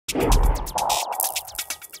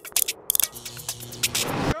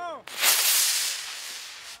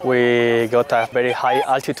We got a very high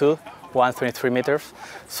altitude, 123 meters,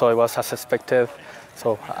 so it was as expected.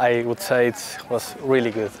 So I would say it was really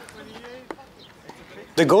good.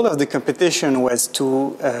 The goal of the competition was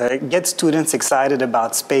to get students excited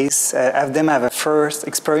about space, have them have a first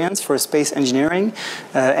experience for space engineering,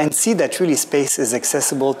 and see that really space is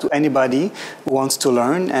accessible to anybody who wants to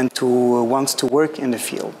learn and who wants to work in the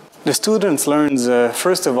field. The students learned,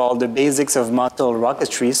 first of all, the basics of model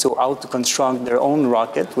rocketry, so how to construct their own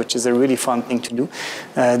rocket, which is a really fun thing to do.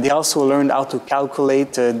 They also learned how to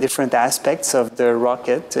calculate different aspects of the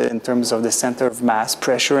rocket in terms of the center of mass,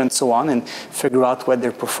 pressure, and so on, and figure out what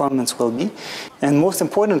their performance will be. And most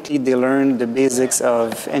importantly, they learned the basics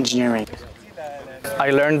of engineering.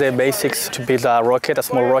 I learned the basics to build a rocket, a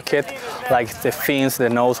small rocket, like the fins, the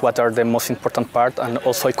nose, what are the most important part, and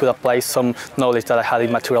also I could apply some knowledge that I had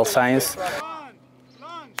in material science.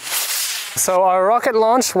 So our rocket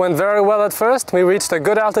launch went very well at first. We reached a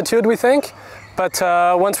good altitude, we think, but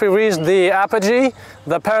once we reached the apogee,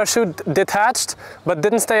 the parachute detached, but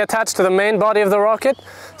didn't stay attached to the main body of the rocket,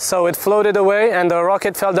 so it floated away and the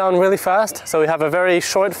rocket fell down really fast. So we have a very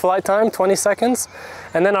short flight time, 20 seconds,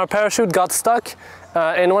 and then our parachute got stuck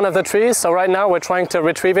in one of the trees, so right now we're trying to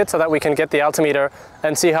retrieve it so that we can get the altimeter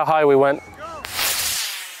and see how high we went.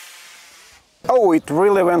 Oh, it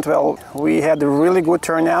really went well. We had a really good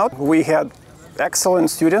turnout. We had excellent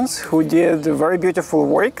students who did very beautiful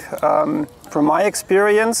work. From my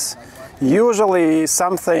experience, usually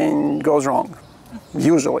something goes wrong,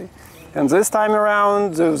 usually. And this time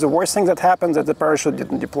around, the worst thing that happened is that the parachute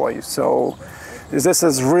didn't deploy. So this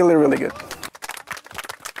is really, really good.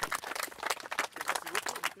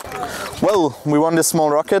 Well, we won this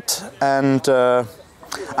small rocket, and I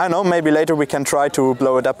don't know, maybe later we can try to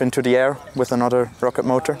blow it up into the air with another rocket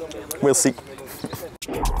motor. We'll see.